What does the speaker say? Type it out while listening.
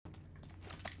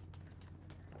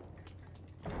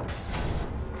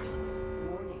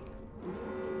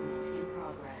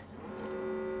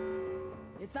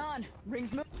Lights on.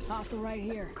 Rings move. Hostile right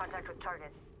here. Contact with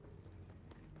target.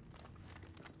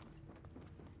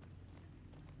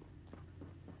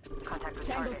 Contact with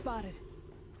Tango target. spotted.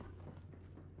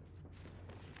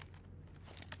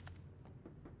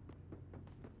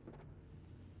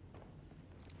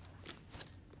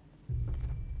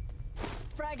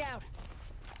 Frag out.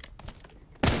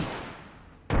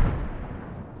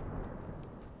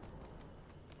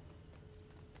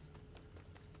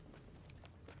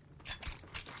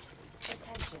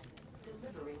 Attention.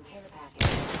 Delivering care package.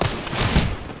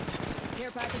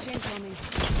 Care package incoming.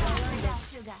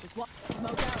 Just walk.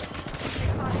 Smoke out.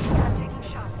 Taking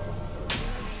shots.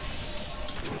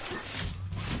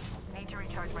 Need to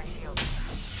recharge my shield.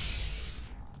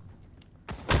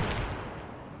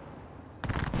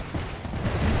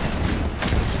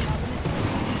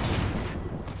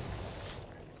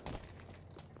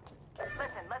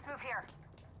 Listen, let's move here.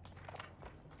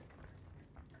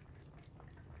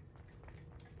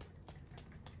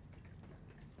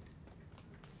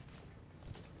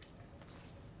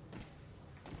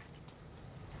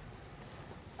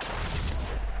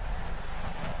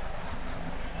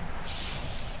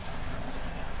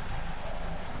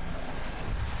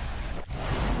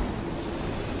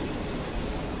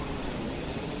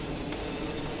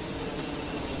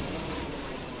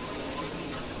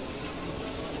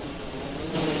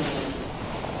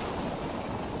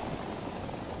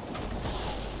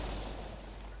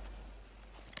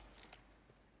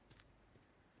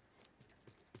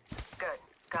 Good.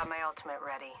 Got my ultimate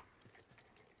ready.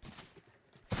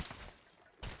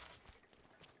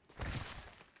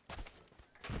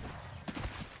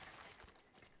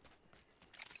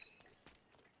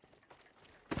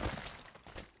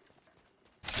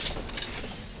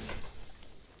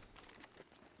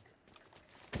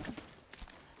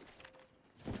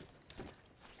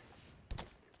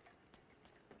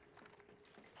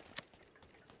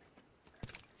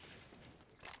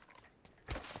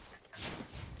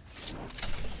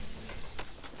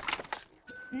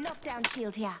 Knockdown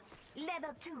shield here.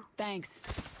 Level 2. Thanks.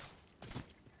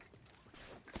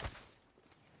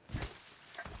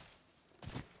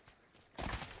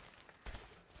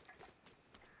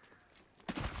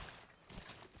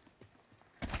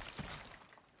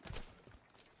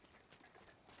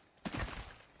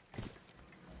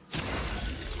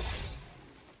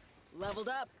 Leveled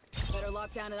up. Better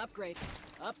lock down an upgrade.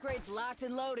 Upgrade's locked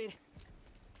and loaded.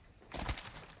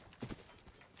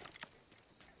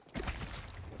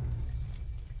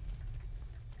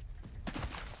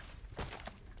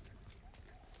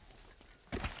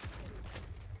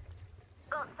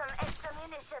 Got some extra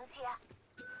munitions here.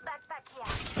 Backpack here.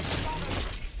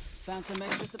 Found some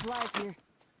extra supplies here.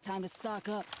 Time to stock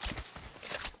up.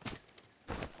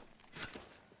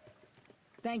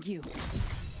 Thank you.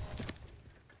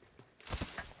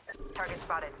 Target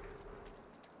spotted.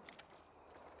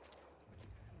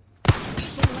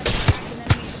 Looking like I cracked an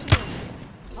enemy's shield.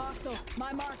 Hostile,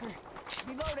 my marker.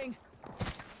 Reloading.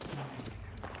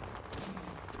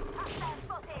 Hostile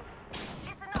spotted.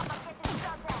 Listen up, I'm getting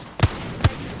shot at.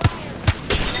 Taking fire.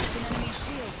 Cracked an enemy's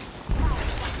shield.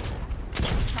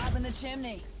 Top in the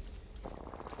chimney.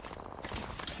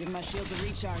 Give my shield to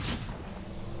recharge.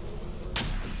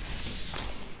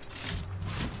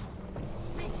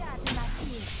 Recharging my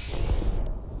shield.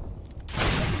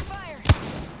 Taking fire.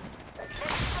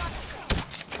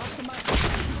 Oscar marker.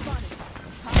 Spotted.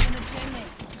 Top in the chimney.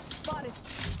 Spotted.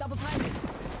 Double timing.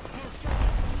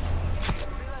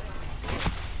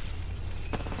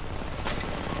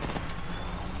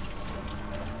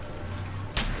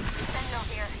 Sentinel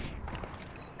here.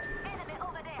 Enemy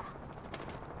over there.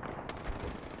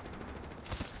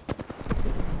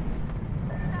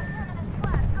 Enemy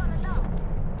squad gonna know.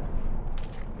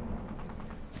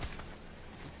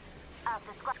 Out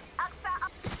the squad. Axta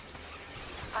up.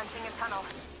 Punching a tunnel.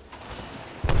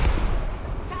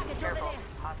 Target over Careful. there.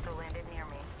 Hostile landed near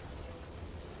me.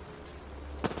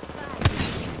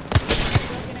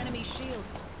 Broken enemy shield.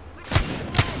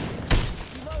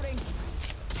 Reloading.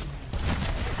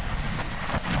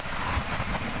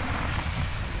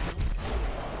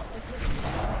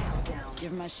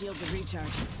 Give my shield to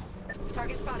recharge.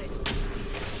 Target spotted.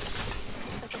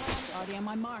 Already on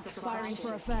my mark. Firing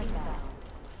for effect.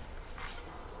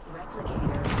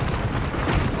 Replicator.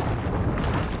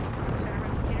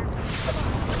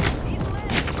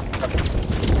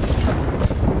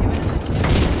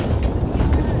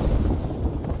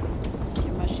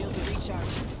 Give my shield to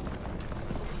recharge.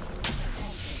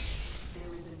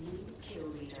 There is a new kill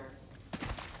leader.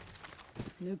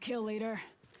 New kill leader.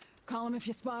 Call him if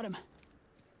you spot him.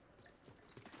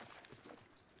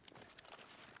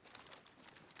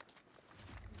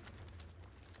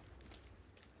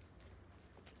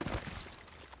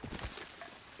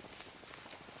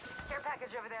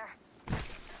 package over there.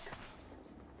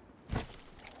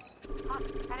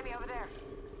 Enemy over there.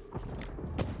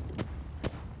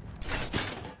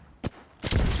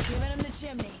 Giving him the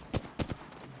chimney.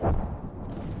 Let's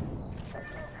go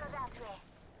that way.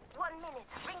 1 minute.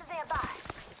 Rings nearby.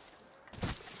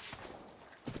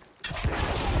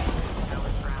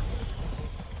 Tower for us.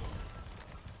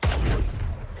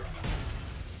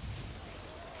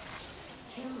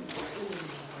 Kill leader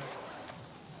eliminated.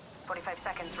 45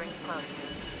 seconds. Rings close.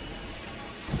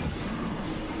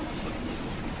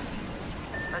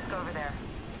 Let's go over there.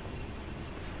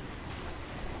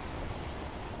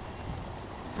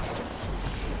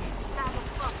 Target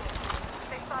spotted.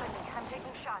 They spotted me. I'm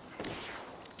taking shots.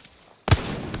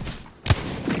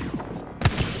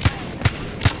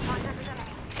 Contact with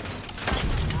enemy.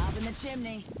 Up in the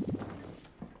chimney.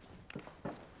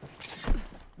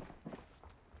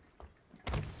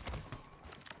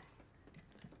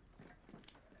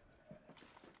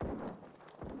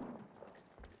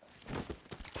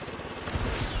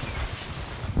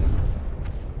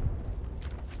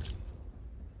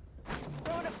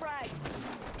 Throwing a frag.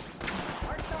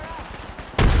 Arc star out.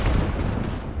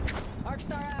 Arc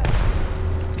star out.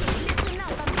 Listen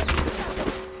up, I'm getting shot.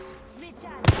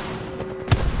 Recharge.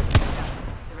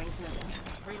 The ring's moving.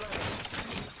 Reloading.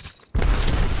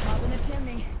 Up in the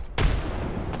chimney.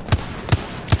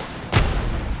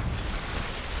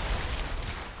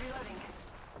 Reloading.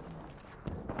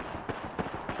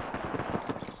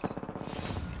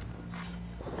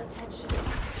 Attention.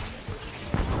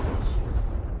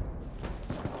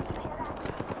 There's a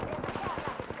care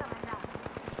package coming now.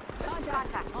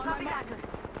 Contact. On my Copy that. marker.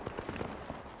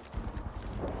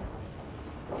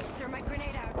 Throw my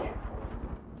grenade out.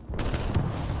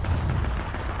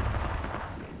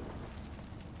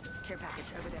 Care package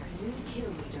over there. New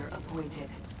kill leader appointed.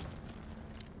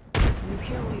 New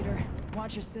kill leader.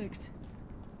 Watch your 6.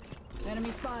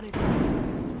 Enemy spotted.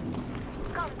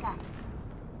 Contact.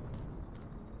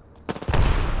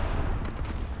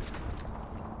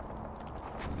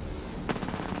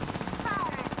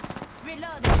 Firing.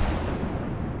 Reloading.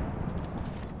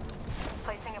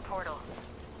 Placing a portal.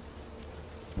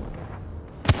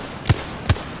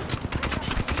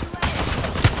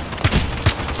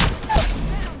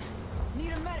 Down.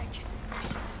 Need a medic.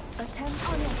 Attempt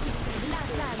on your feet.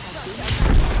 Last man.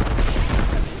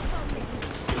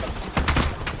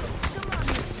 Come on.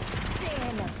 Stay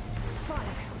alert.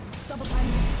 Spotted. Double time.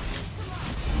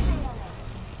 Stay alert.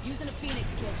 Using a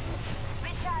Phoenix kit.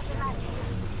 Recharging my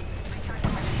shields.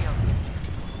 Recharging my shield.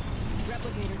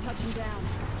 Replicator touching down.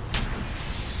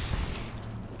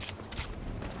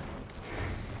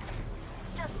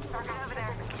 Just Target over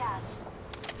there. recharge.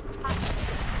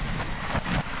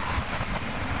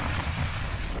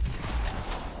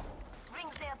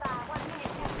 Rings nearby. 1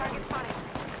 minute. Target spotted.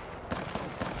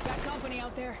 Got company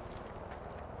out there.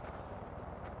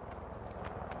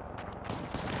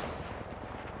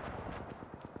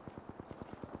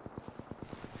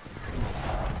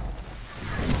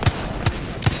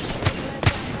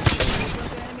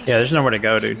 Yeah, there's nowhere to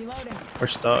go, dude. Reloading. We're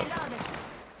stuck. Reloading.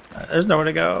 There's nowhere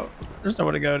to go. There's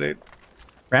nowhere to go, dude.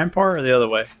 Rampart or the other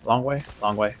way? Long way?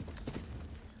 Long way.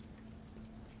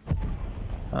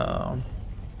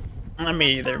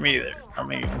 Me either. Me either. I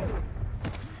mean,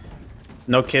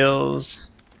 no kills.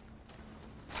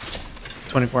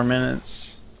 24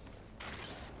 minutes.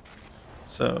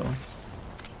 So,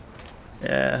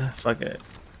 yeah, fuck it.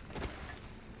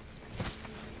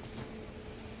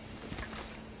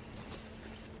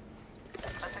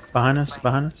 Behind us,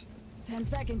 behind us. 10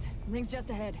 seconds. Rings just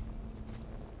ahead.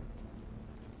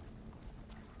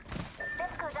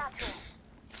 Let's go that way.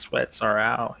 Sweats are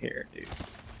out here, dude.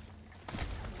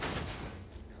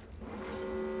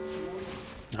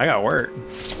 I got work.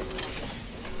 Rings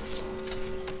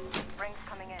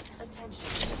coming in. Attention.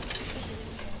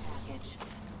 Package.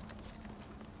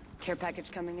 Care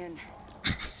package coming in.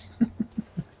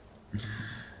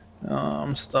 Oh,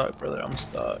 I'm stuck, brother. I'm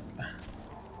stuck.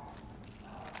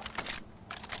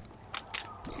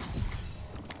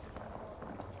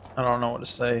 I don't know what to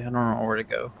say. I don't know where to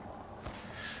go.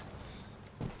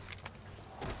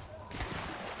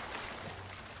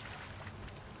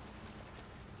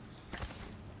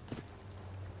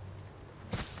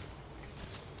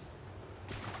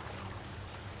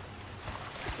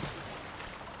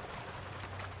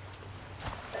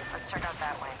 Let's check out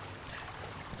that way.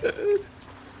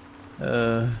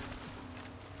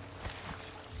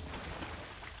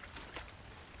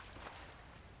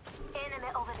 Enemy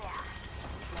over there.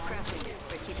 Crafting.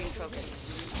 We're keeping focus.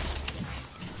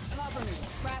 Cover me.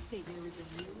 Crafty. There is a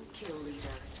new kill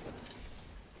leader.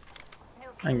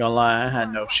 I ain't gonna lie, I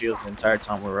had no shields the entire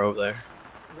time we were over there.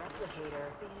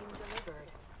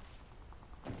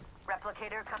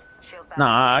 Replicator, come. Shield back.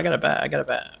 Nah, I got a bat. I got a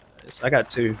bat. I got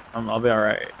two. I'll be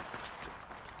alright.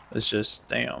 It's just,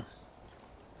 damn.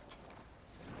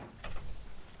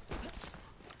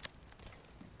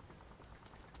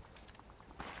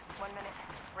 One minute.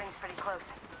 Ring's pretty close.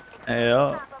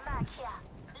 Yeah. Sample match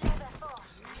here. Level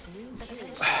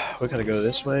 4. We gotta go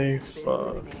this way. Fuck.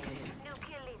 New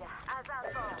kill leader. As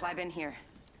outbound. Supply bin here.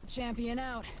 Champion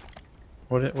out.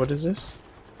 What is this?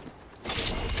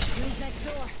 Who's next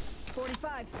door?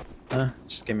 45.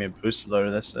 Just give me a boost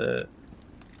loader, that's it.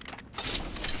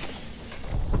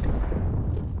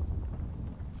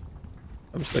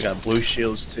 I still got blue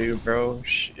shields too, bro.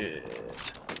 Shit.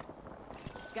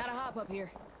 Gotta hop up here.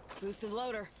 Boosted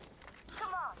loader.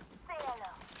 Come on. Say hello.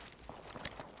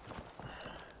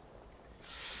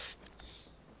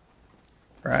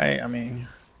 Right, I mean,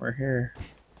 we're here.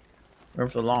 We're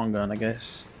with the long gun, I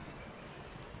guess.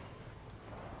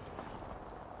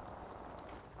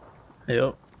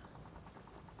 Yep.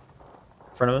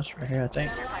 In front of us, right here, I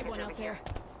think. Got a live one out there.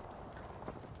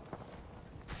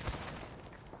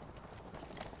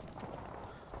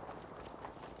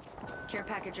 Care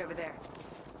package over there.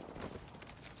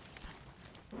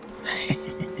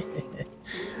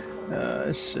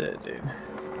 Shit, dude.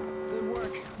 Good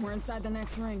work. We're inside the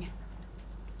next ring.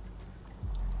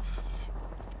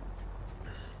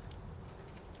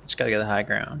 Just gotta get the high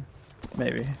ground.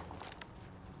 Maybe.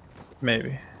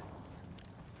 Maybe.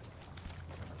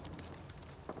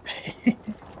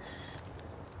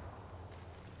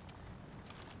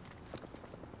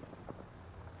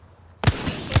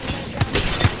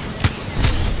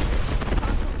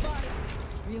 Hostile spotted.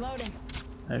 Reloading.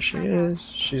 There she is.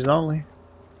 She's lonely.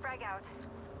 Frag out.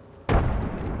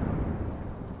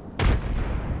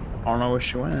 I don't know where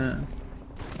she went.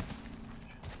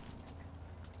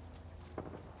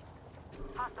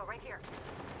 Hostile right here.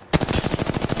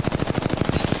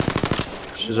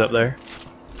 She's up there.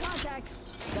 Contact.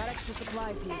 Got extra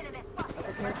supplies here. Enemy spotted.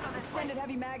 Prepared. Extended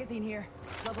heavy magazine here.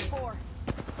 Level 4.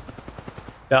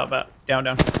 About. Down.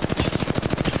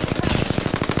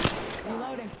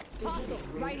 Reloading. Hostile.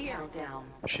 Right here. Down.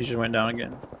 She just went down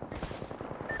again.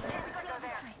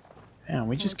 Man,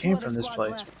 we just came from this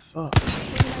place. What the fuck?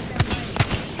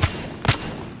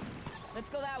 Let's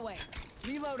go that way.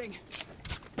 Reloading.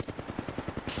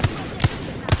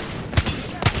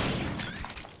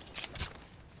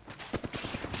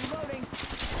 Reloading.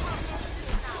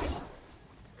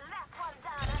 Left one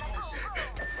down and a cool room.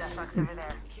 Death box over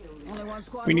there. Only one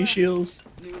squad We need left. shields.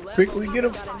 New level. Quickly get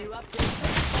 'em. Got a new update.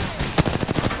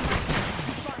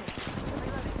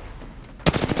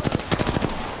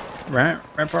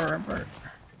 Rampart.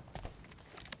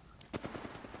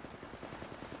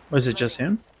 Was it just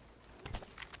him?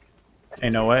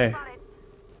 Ain't no way.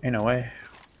 Ain't no way.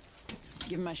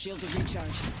 Give my shields a recharge.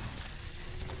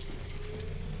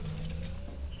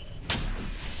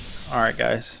 Alright,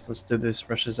 guys. Let's do this.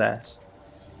 Rush his ass.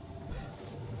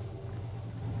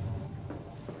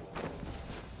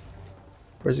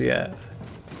 Where's he at?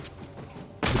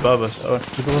 He's above us. Oh,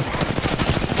 he's above us.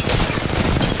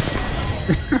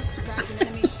 Cracked an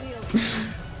enemy's shield.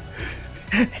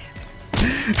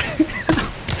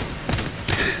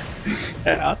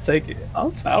 Hey, I'll take it. I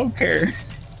don't care.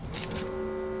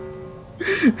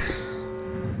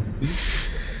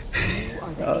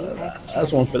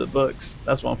 That's one for the books.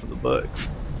 That's one for the books.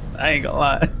 I ain't gonna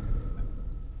lie.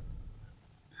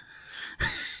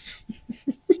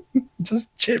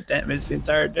 Just chip damage the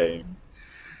entire day.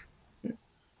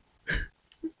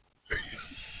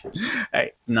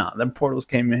 Hey, nah, them portals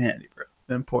came in handy, bro.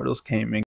 Them portals came in